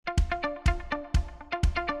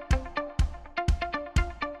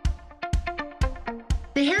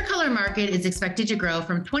The hair color market is expected to grow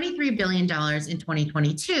from $23 billion in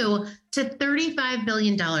 2022 to $35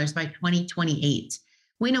 billion by 2028.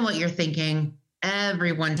 We know what you're thinking.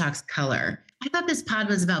 Everyone talks color. I thought this pod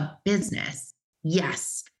was about business.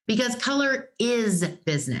 Yes, because color is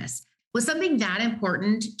business. With something that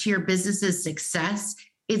important to your business's success,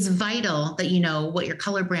 it's vital that you know what your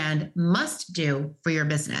color brand must do for your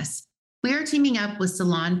business. We are teaming up with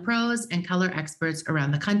salon pros and color experts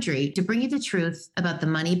around the country to bring you the truth about the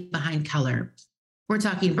money behind color. We're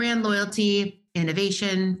talking brand loyalty,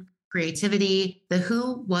 innovation, creativity, the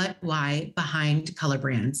who, what, why behind color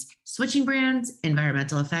brands, switching brands,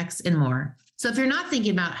 environmental effects, and more. So if you're not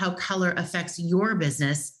thinking about how color affects your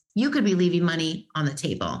business, you could be leaving money on the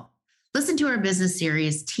table. Listen to our business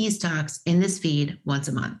series, Tease Talks, in this feed once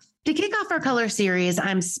a month. To kick off our color series,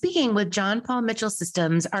 I'm speaking with John Paul Mitchell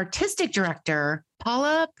Systems Artistic Director,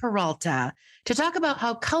 Paula Peralta, to talk about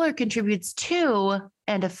how color contributes to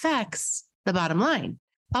and affects the bottom line.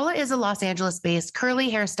 Paula is a Los Angeles-based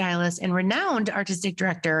curly hairstylist and renowned artistic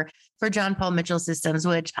director for John Paul Mitchell Systems,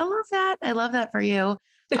 which I love that. I love that for you.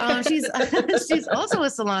 She's also a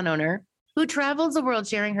salon owner who travels the world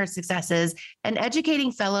sharing her successes and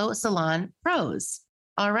educating fellow salon pros.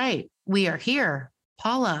 All right, we are here.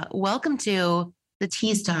 Paula, welcome to the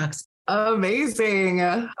Tease Talks. Amazing.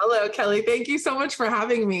 Hello, Kelly. Thank you so much for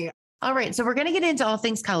having me. All right, so we're going to get into all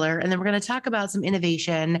things color, and then we're going to talk about some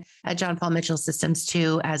innovation at John Paul Mitchell Systems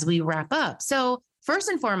too as we wrap up. So first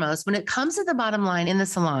and foremost, when it comes to the bottom line in the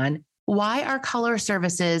salon, why are color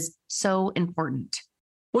services so important?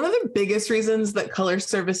 One of the biggest reasons that color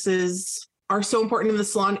services are so important in the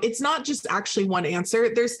salon, it's not just actually one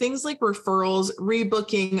answer. There's things like referrals,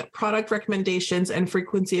 rebooking, product recommendations, and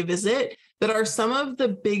frequency of visit that are some of the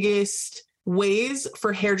biggest ways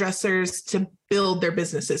for hairdressers to build their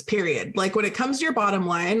businesses, period. Like when it comes to your bottom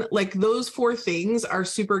line, like those four things are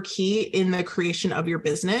super key in the creation of your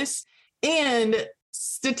business. And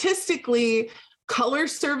statistically, color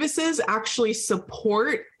services actually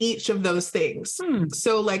support each of those things.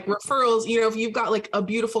 So like referrals, if you've got like a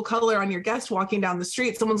beautiful color on your guest walking down the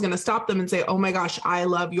street, someone's going to stop them and say, oh my gosh, I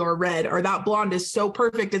love your red, or that blonde is so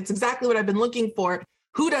perfect. It's exactly what I've been looking for.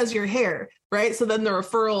 Who does your hair? Right. So then the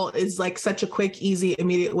referral is like such a quick, easy,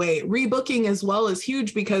 immediate way. Rebooking as well is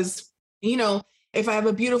huge because, if I have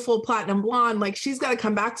a beautiful platinum blonde, like she's got to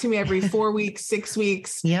come back to me every 4 weeks, 6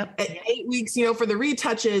 weeks, 8 weeks, for the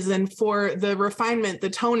retouches and for the refinement, the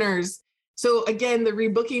toners. So again, the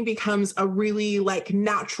rebooking becomes a really like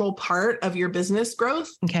natural part of your business growth.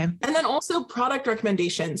 Okay. And then also product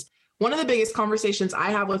recommendations. One of the biggest conversations I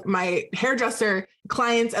have with my hairdresser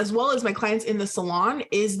clients, as well as my clients in the salon,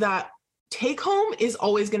 is that take home is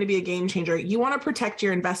always going to be a game changer. You want to protect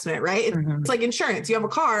your investment, right? It's like insurance. You have a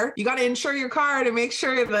car, you got to insure your car to make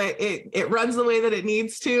sure that it runs the way that it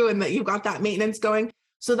needs to and that you've got that maintenance going.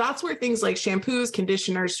 So that's where things like shampoos,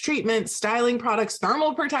 conditioners, treatments, styling products,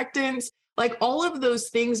 thermal protectants, like all of those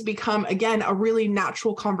things become, again, a really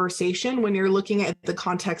natural conversation when you're looking at the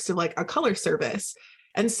context of like a color service.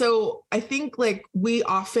 And so I think like we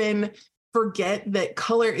often forget that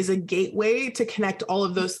color is a gateway to connect all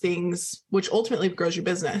of those things, which ultimately grows your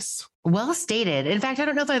business. Well stated. In fact, I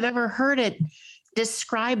don't know if I've ever heard it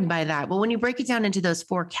described by that, but when you break it down into those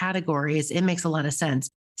four categories, it makes a lot of sense.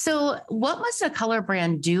 So what must a color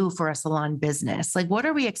brand do for a salon business? Like, what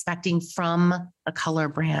are we expecting from a color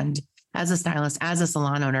brand as a stylist, as a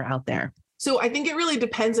salon owner out there? So I think it really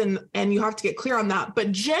depends, and you have to get clear on that.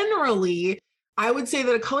 But generally, I would say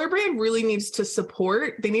that a color brand really needs to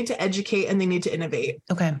support, they need to educate, and they need to innovate.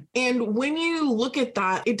 Okay. And when you look at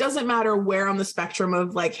that, it doesn't matter where on the spectrum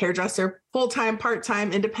of like hairdresser, full-time,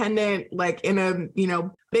 part-time, independent, like in a,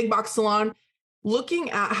 big box salon, looking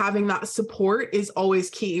at having that support is always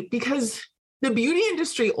key because the beauty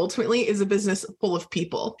industry ultimately is a business full of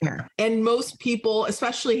people. Yeah. And most people,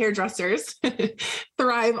 especially hairdressers,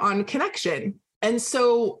 thrive on connection. And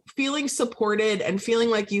so feeling supported and feeling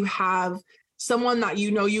like you have someone that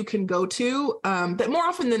you can go to, that more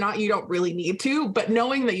often than not, you don't really need to, but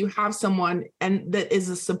knowing that you have someone and that is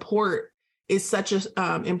a support is such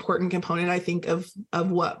an important component, I think, of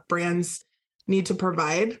what brands need to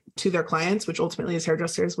provide to their clients, which ultimately as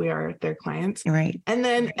hairdressers, we are their clients. Right. And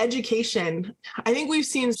then education. I think we've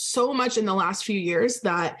seen so much in the last few years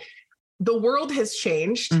that the world has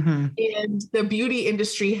changed and the beauty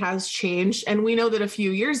industry has changed. And we know that a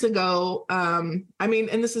few years ago, and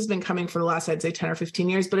this has been coming for the last, I'd say 10 or 15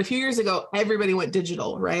 years, but a few years ago, everybody went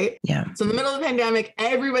digital, right? Yeah. So in the middle of the pandemic,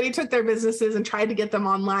 everybody took their businesses and tried to get them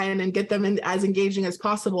online and get them as engaging as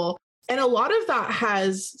possible. And a lot of that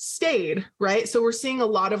has stayed, right? So we're seeing a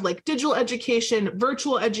lot of like digital education,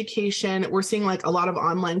 virtual education. We're seeing like a lot of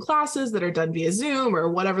online classes that are done via Zoom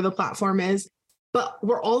or whatever the platform is. But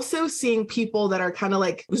we're also seeing people that are kind of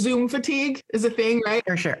like Zoom fatigue is a thing, right?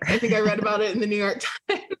 For sure. I think I read about it in the New York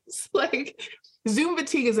Times. Like Zoom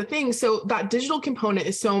fatigue is a thing. So that digital component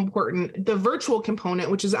is so important. The virtual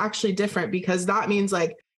component, which is actually different because that means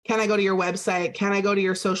like, can I go to your website? Can I go to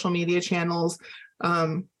your social media channels?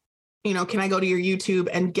 Can I go to your YouTube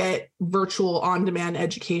and get virtual on-demand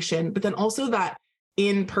education? But then also that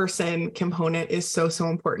in-person component is so, so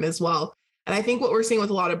important as well. And I think what we're seeing with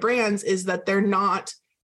a lot of brands is that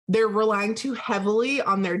they're relying too heavily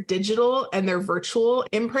on their digital and their virtual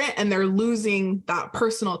imprint, and they're losing that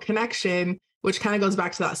personal connection, which kind of goes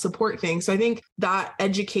back to that support thing. So I think that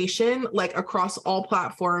education, like across all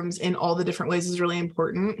platforms in all the different ways, is really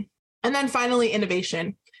important. And then finally,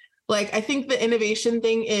 innovation. Like, I think the innovation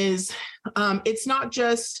thing is, it's not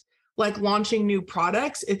just like launching new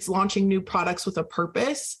products, it's launching new products with a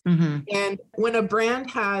purpose. Mm-hmm. And when a brand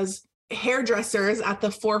has hairdressers at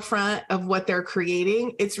the forefront of what they're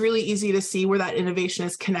creating, it's really easy to see where that innovation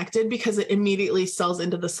is connected because it immediately sells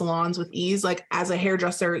into the salons with ease. Like as a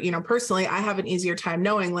hairdresser, personally, I have an easier time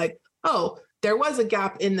knowing like, oh, there was a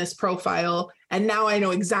gap in this profile. And now I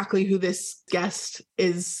know exactly who this guest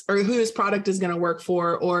is or who this product is going to work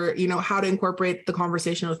for, or, how to incorporate the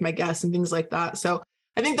conversation with my guests and things like that. So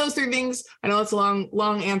I think those three things, I know it's a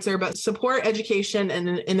long answer, but support, education,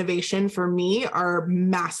 and innovation for me are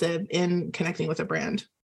massive in connecting with a brand.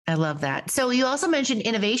 I love that. So you also mentioned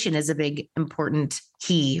innovation is a big, important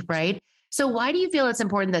key, right? So why do you feel it's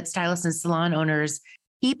important that stylists and salon owners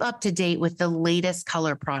keep up to date with the latest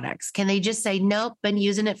color products? Can they just say, nope, been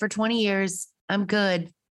using it for 20 years. I'm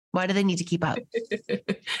good. Why do they need to keep up?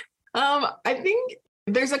 I think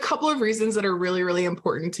there's a couple of reasons that are really, really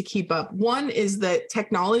important to keep up. One is that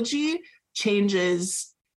technology changes,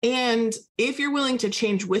 and if you're willing to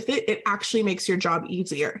change with it, it actually makes your job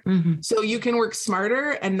easier. Mm-hmm. So you can work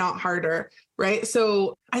smarter and not harder, right?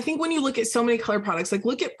 So I think when you look at so many color products, like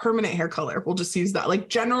look at permanent hair color, we'll just use that, like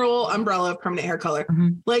general umbrella of permanent hair color. Mm-hmm.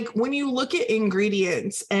 Like when you look at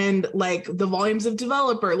ingredients and like the volumes of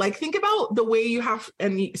developer, like think about the way you have,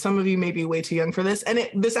 and some of you may be way too young for this, and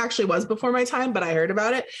this actually was before my time, but I heard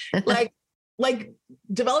about it. like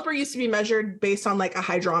developer used to be measured based on like a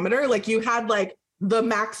hydrometer. Like you had like the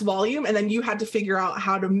max volume, and then you had to figure out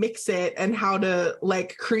how to mix it and how to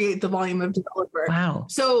like create the volume of developer. Wow.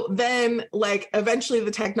 So then like eventually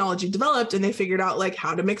the technology developed and they figured out like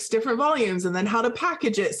how to mix different volumes and then how to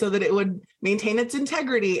package it so that it would maintain its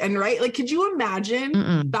integrity. And right, like, could you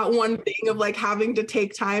imagine that one thing of like having to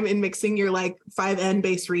take time in mixing your like 5N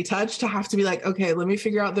base retouch to have to be like, okay, let me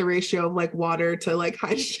figure out the ratio of like water to like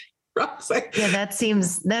hydrogen. Yeah, that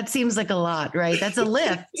seems like a lot, right? That's a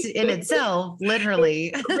lift in itself,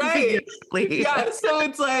 literally. Right. Yeah. So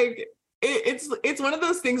it's like, it's one of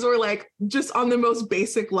those things where like just on the most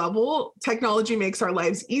basic level, technology makes our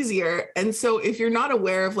lives easier. And so if you're not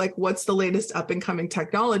aware of like what's the latest up and coming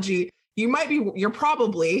technology, you're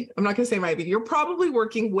probably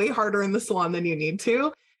working way harder in the salon than you need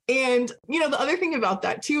to. And, the other thing about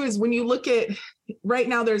that too, is when you look at right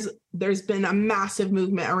now, there's been a massive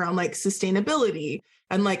movement around like sustainability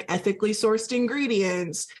and like ethically sourced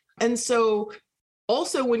ingredients. And so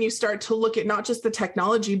also when you start to look at not just the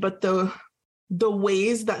technology, but the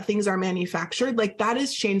ways that things are manufactured, like that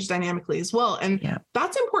has changed dynamically as well. And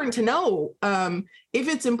that's important to know. If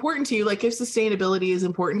it's important to you, like if sustainability is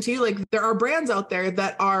important to you, like there are brands out there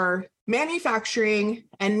that are manufacturing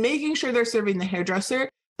and making sure they're serving the hairdresser,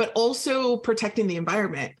 but also protecting the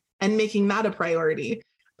environment and making that a priority.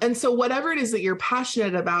 And so whatever it is that you're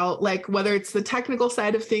passionate about, like whether it's the technical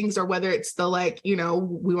side of things or whether it's the like, we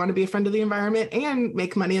want to be a friend of the environment and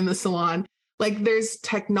make money in the salon, like there's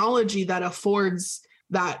technology that affords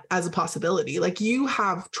that as a possibility. Like you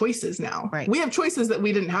have choices now. Right. We have choices that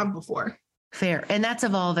we didn't have before. Fair. And that's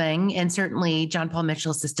evolving. And certainly John Paul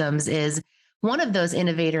Mitchell Systems is one of those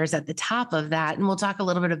innovators at the top of that. And we'll talk a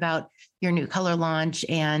little bit about your new color launch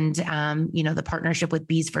and, the partnership with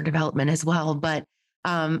Bees for Development as well. But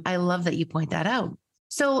I love that you point that out.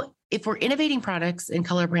 So if we're innovating products and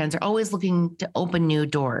color brands are always looking to open new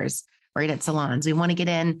doors, right, at salons, we want to get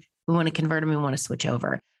in, we want to convert them, we want to switch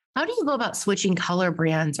over. How do you go about switching color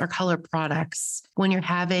brands or color products when you're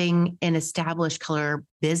having an established color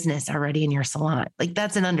business already in your salon? Like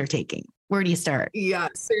that's an undertaking. Where do you start? Yeah,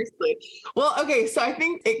 seriously. Well, okay. So I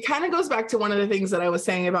think it kind of goes back to one of the things that I was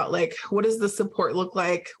saying about like, what does the support look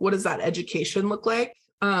like? What does that education look like?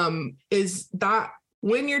 Is that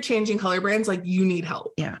when you're changing color brands, like you need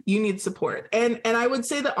help. Yeah. You need support. And I would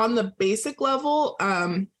say that on the basic level,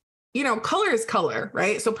 color is color,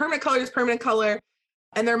 right? So permanent color is permanent color.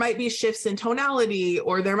 And there might be shifts in tonality,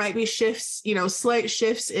 or there might be shifts, slight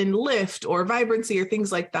shifts in lift or vibrancy or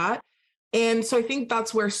things like that. And so I think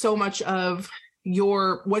that's where so much of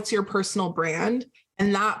what's your personal brand,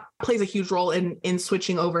 and that plays a huge role in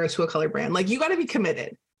switching over to a color brand. Like you got to be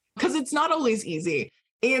committed, because it's not always easy.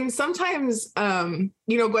 And sometimes,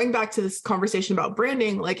 going back to this conversation about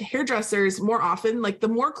branding, like hairdressers, more often, like the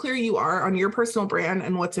more clear you are on your personal brand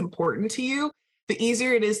and what's important to you, the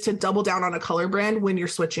easier it is to double down on a color brand when you're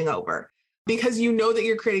switching over, because you know that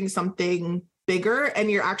you're creating something bigger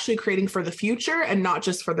and you're actually creating for the future and not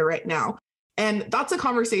just for the right now. And that's a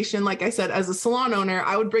conversation, like I said, as a salon owner,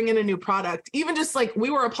 I would bring in a new product, even just like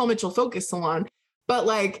we were a Paul Mitchell focused salon, but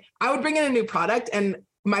like I would bring in a new product and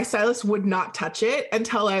my stylist would not touch it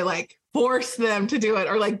until I like forced them to do it,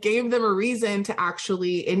 or like gave them a reason to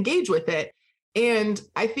actually engage with it. And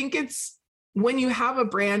I think it's when you have a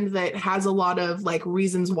brand that has a lot of like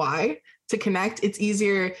reasons why to connect, it's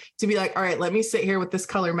easier to be like, all right, let me sit here with this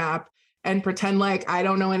color map and pretend like I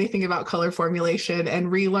don't know anything about color formulation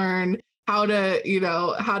and relearn how to do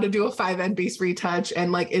a 5N base retouch.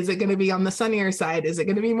 And like, is it going to be on the sunnier side? Is it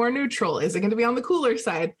going to be more neutral? Is it going to be on the cooler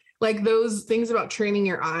side? Like those things about training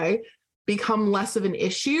your eye become less of an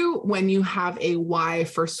issue when you have a why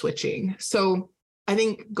for switching. So I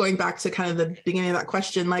think going back to kind of the beginning of that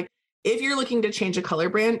question, like if you're looking to change a color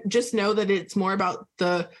brand, just know that it's more about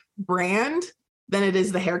the brand than it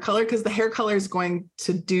is the hair color, because the hair color is going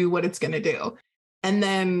to do what it's going to do. And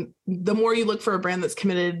then the more you look for a brand that's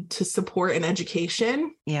committed to support and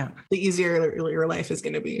education, the easier your life is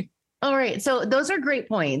going to be. All right. So those are great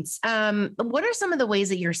points. What are some of the ways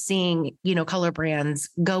that you're seeing, color brands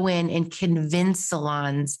go in and convince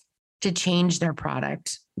salons to change their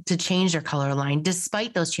product, to change their color line,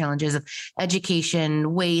 despite those challenges of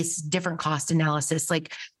education, waste, different cost analysis?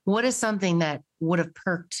 Like, what is something that would have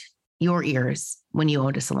perked your ears when you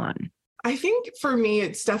owned a salon? I think for me,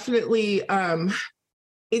 it's definitely,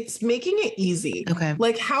 it's making it easy. Okay.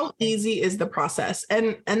 Like how easy is the process?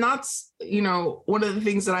 And that's, one of the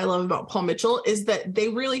things that I love about Paul Mitchell is that they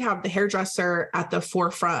really have the hairdresser at the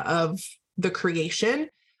forefront of the creation.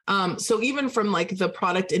 So even from like the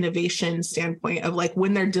product innovation standpoint of like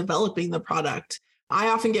when they're developing the product, I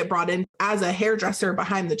often get brought in as a hairdresser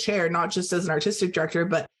behind the chair, not just as an artistic director,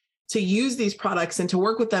 but to use these products and to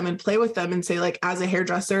work with them and play with them and say, like, as a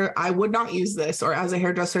hairdresser, I would not use this, or as a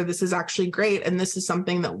hairdresser, this is actually great. And this is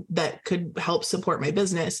something that could help support my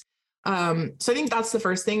business. So I think that's the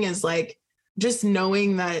first thing, is like, just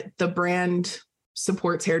knowing that the brand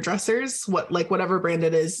supports hairdressers, whatever brand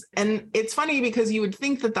it is. And it's funny because you would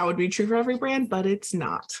think that would be true for every brand, but it's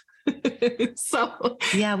not. So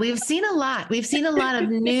yeah, we've seen a lot. We've seen a lot of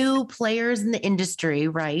new players in the industry,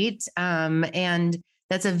 right? And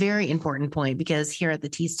that's a very important point, because here at the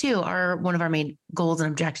Tease too, one of our main goals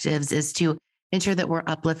and objectives is to ensure that we're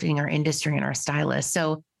uplifting our industry and our stylists.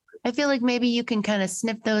 So I feel like maybe you can kind of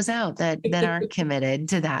snip those out that aren't committed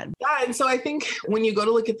to that. Yeah. And so I think when you go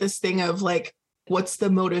to look at this thing of like, what's the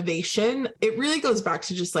motivation? It really goes back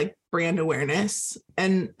to just like brand awareness.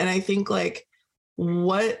 And I think like,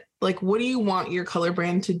 what do you want your color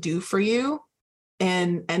brand to do for you?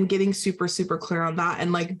 And getting super, super clear on that.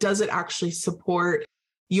 And like, does it actually support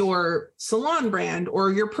your salon brand or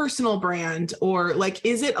your personal brand, or like,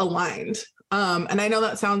 is it aligned? And I know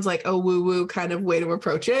that sounds like a woo-woo kind of way to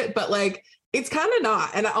approach it, but like, it's kind of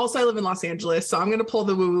not. And also I live in Los Angeles, so I'm going to pull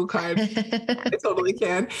the woo-woo card. I totally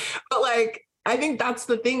can. But like, I think that's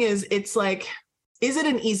the thing, is it's like, is it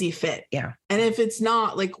an easy fit? Yeah. And if it's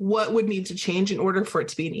not, like, what would need to change in order for it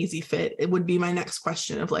to be an easy fit? It would be my next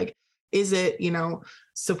question of like, is it,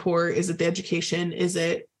 support? Is it the education? Is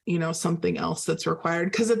it, something else that's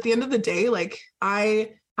required? Because at the end of the day, like,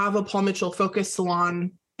 I have a Paul Mitchell focused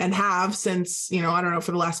salon and have since, I don't know,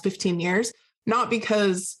 for the last 15 years, not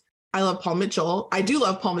because I love Paul Mitchell. I do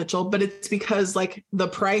love Paul Mitchell, but it's because like the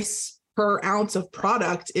price per ounce of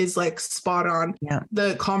product is like spot on. Yeah.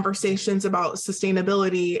 The conversations about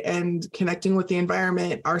sustainability and connecting with the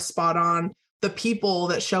environment are spot on. The people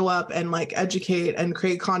that show up and like educate and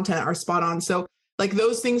create content are spot on. So like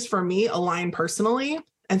those things for me align personally.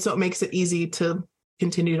 And so it makes it easy to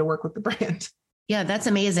continue to work with the brand. Yeah, that's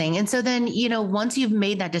amazing. And so then, once you've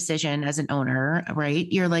made that decision as an owner, right,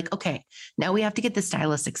 you're like, okay, now we have to get the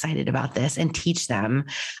stylists excited about this and teach them.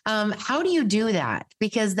 How do you do that?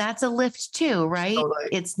 Because that's a lift too, right? Totally.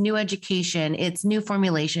 It's new education, it's new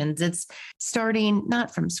formulations, it's starting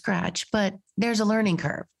not from scratch, but there's a learning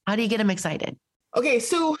curve. How do you get them excited? Okay,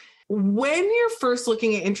 so when you're first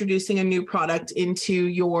looking at introducing a new product into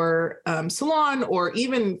your salon, or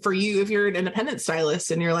even for you, if you're an independent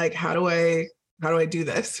stylist and you're like, how do I do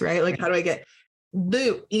this? Right? Like, how do I get,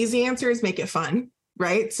 the easy answer is make it fun.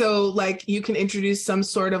 Right. So like you can introduce some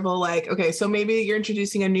sort of a like, okay, so maybe you're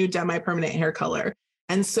introducing a new demi-permanent hair color.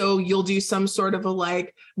 And so you'll do some sort of a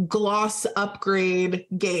like gloss upgrade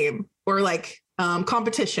game or like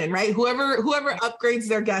competition, right? Whoever upgrades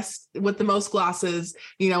their guest with the most glosses,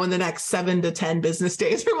 in the next 7 to 10 business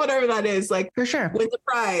days or whatever that is, like for sure, wins the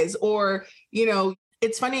prize. Or,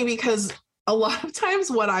 it's funny because a lot of times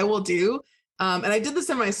what I will do, and I did this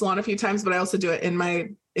in my salon a few times, but I also do it in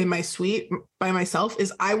my suite by myself,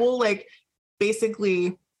 is I will like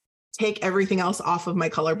basically take everything else off of my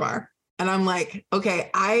color bar. And I'm like,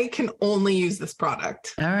 okay, I can only use this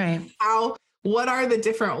product. All right. What are the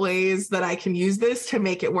different ways that I can use this to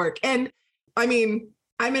make it work? And I mean,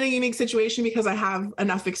 I'm in a unique situation because I have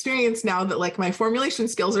enough experience now that like my formulation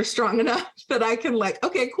skills are strong enough that I can like,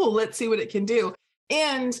 okay, cool, let's see what it can do.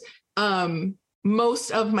 And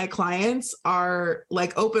most of my clients are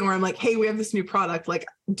like open where I'm like, hey, we have this new product. Like,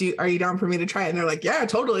 are you down for me to try it? And they're like, yeah,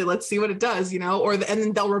 totally. Let's see what it does, and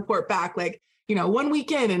then they'll report back like, 1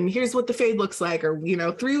 week in and here's what the fade looks like, or,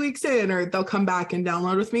 3 weeks in, or they'll come back and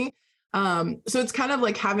download with me. So it's kind of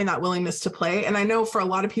like having that willingness to play. And I know for a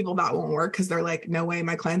lot of people that won't work because they're like, no way,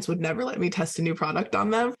 my clients would never let me test a new product on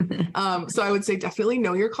them. So I would say definitely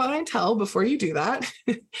know your clientele before you do that.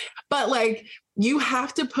 But like, you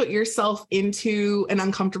have to put yourself into an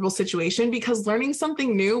uncomfortable situation because learning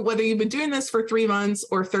something new, whether you've been doing this for 3 months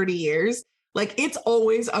or 30 years, like it's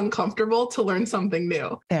always uncomfortable to learn something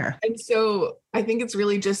new. There. And so I think it's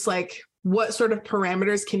really just like, what sort of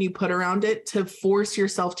parameters can you put around it to force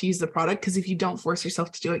yourself to use the product? Because if you don't force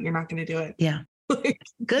yourself to do it, you're not going to do it. Yeah.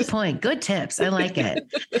 Good point. Good tips. I like it.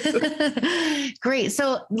 Great.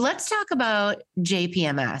 So let's talk about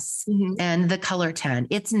JPMS and the Color 10.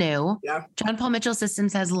 It's new. Yeah. John Paul Mitchell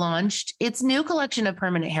Systems has launched its new collection of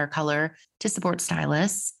permanent hair color to support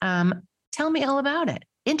stylists. Tell me all about it.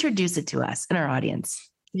 Introduce it to us and our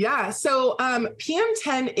audience. Yeah. So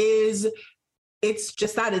PM10 it's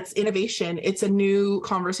just that, it's innovation. It's a new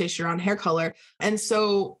conversation around hair color. And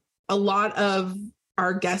so a lot of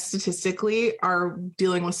our guests statistically are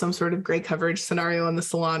dealing with some sort of gray coverage scenario in the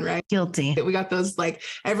salon, right? Guilty. We got those like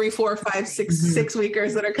every 4, 5, 6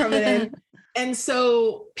 weekers that are coming in. And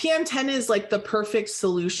so PM10 is like the perfect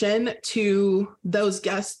solution to those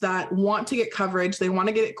guests that want to get coverage. They want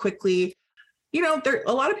to get it quickly.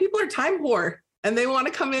 A lot of people are time poor and they want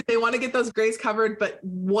to come in, they want to get those grays covered, but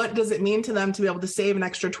what does it mean to them to be able to save an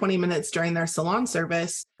extra 20 minutes during their salon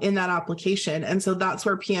service in that application? And so that's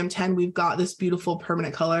where PM10, we've got this beautiful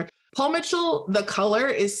permanent color. Paul Mitchell, the color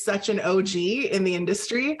is such an OG in the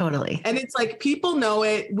industry. Totally. And it's like, people know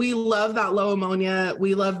it. We love that low ammonia.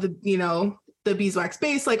 We love the beeswax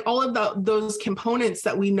base, like all of those components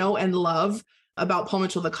that we know and love about Paul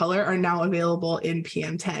Mitchell, the color, are now available in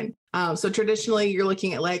PM10. So traditionally you're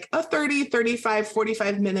looking at like a 30, 35,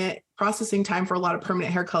 45 minute processing time for a lot of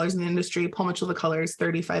permanent hair colors in the industry. Paul Mitchell, the color, is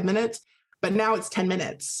 35 minutes, but now it's 10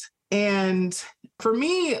 minutes. And for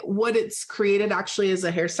me, what it's created actually as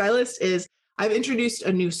a hairstylist is I've introduced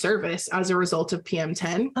a new service as a result of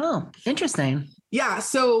PM10. Oh, interesting. Yeah.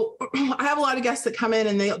 So I have a lot of guests that come in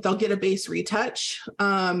and they'll get a base retouch,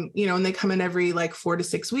 and they come in every like 4 to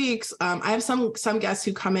 6 weeks. I have some guests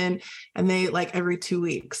who come in and they like every 2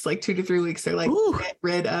 weeks, like 2 to 3 weeks, they're like, get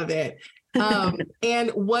rid of it.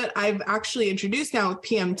 And what I've actually introduced now with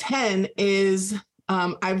PM10 is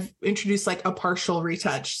I've introduced like a partial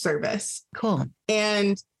retouch service. Cool.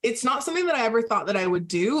 And it's not something that I ever thought that I would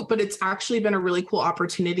do, but it's actually been a really cool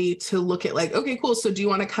opportunity to look at like, okay, cool. So do you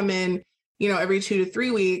want to come in, every 2 to 3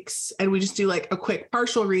 weeks, and we just do like a quick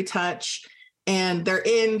partial retouch, and they're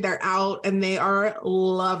in, they're out, and they are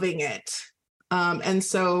loving it. And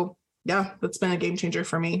so, yeah, that's been a game changer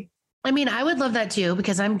for me. I mean, I would love that too,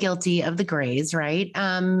 because I'm guilty of the grays, right?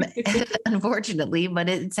 Unfortunately, but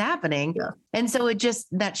it's happening. Yeah. And so it just,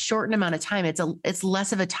 that shortened amount of time, it's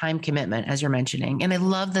less of a time commitment, as you're mentioning. And I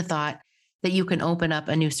love the thought that you can open up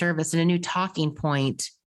a new service and a new talking point,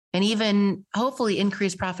 and even hopefully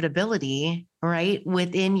increase profitability, right,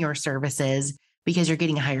 within your services because you're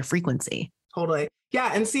getting a higher frequency. Totally.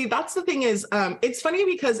 Yeah. And see, that's the thing is, it's funny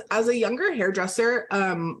because as a younger hairdresser,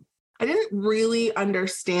 I didn't really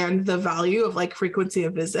understand the value of like frequency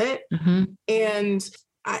of visit. And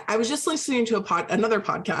I was just listening to another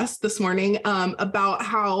podcast this morning about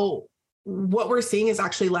how what we're seeing is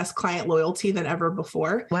actually less client loyalty than ever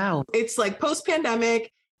before. Wow. It's like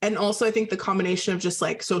post-pandemic, and also I think the combination of just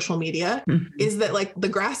like social media is that like the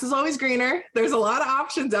grass is always greener. There's a lot of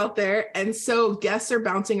options out there. And so guests are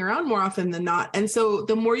bouncing around more often than not. And so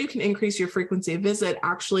the more you can increase your frequency of visit,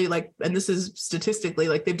 actually, like, and this is statistically,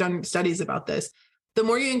 like they've done studies about this, the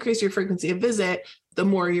more you increase your frequency of visit, the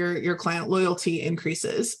more your client loyalty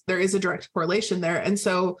increases. There is a direct correlation there. And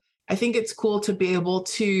so I think it's cool to be able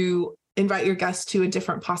to invite your guests to a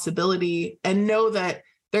different possibility and know that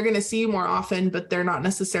they're going to see you more often, but they're not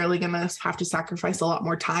necessarily going to have to sacrifice a lot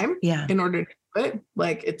more time in order to do it.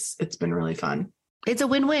 Like it's been really fun. It's a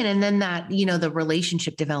win-win. And then that, the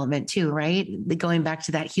relationship development too, right? Going back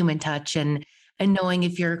to that human touch and knowing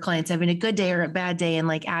if your client's having a good day or a bad day and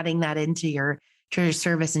like adding that into your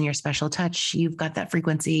service and your special touch, you've got that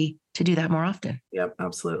frequency to do that more often. Yep,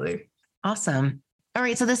 absolutely. Awesome. All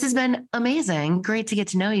right. So this has been amazing. Great to get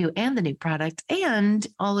to know you and the new product and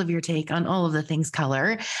all of your take on all of the things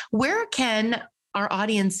color. Where can our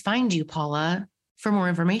audience find you, Paula, for more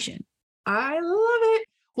information? I love it.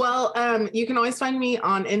 Well, you can always find me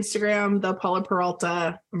on Instagram, the Paula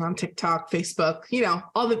Peralta. I'm on TikTok, Facebook,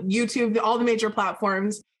 all the YouTube, all the major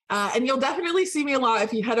platforms. And you'll definitely see me a lot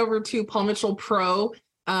if you head over to Paul Mitchell Pro.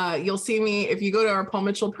 You'll see me if you go to our Paul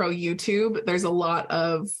Mitchell Pro YouTube. There's a lot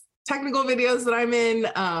of technical videos that I'm in,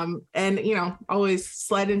 and always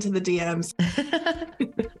slide into the DMs.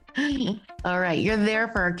 All right, you're there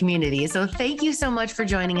for our community. So thank you so much for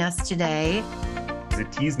joining us today. It's a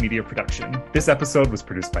Tease Media production. This episode was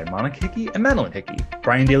produced by Monica Hickey and Madeline Hickey.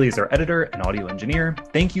 Brian Daly is our editor and audio engineer.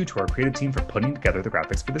 Thank you to our creative team for putting together the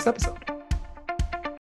graphics for this episode.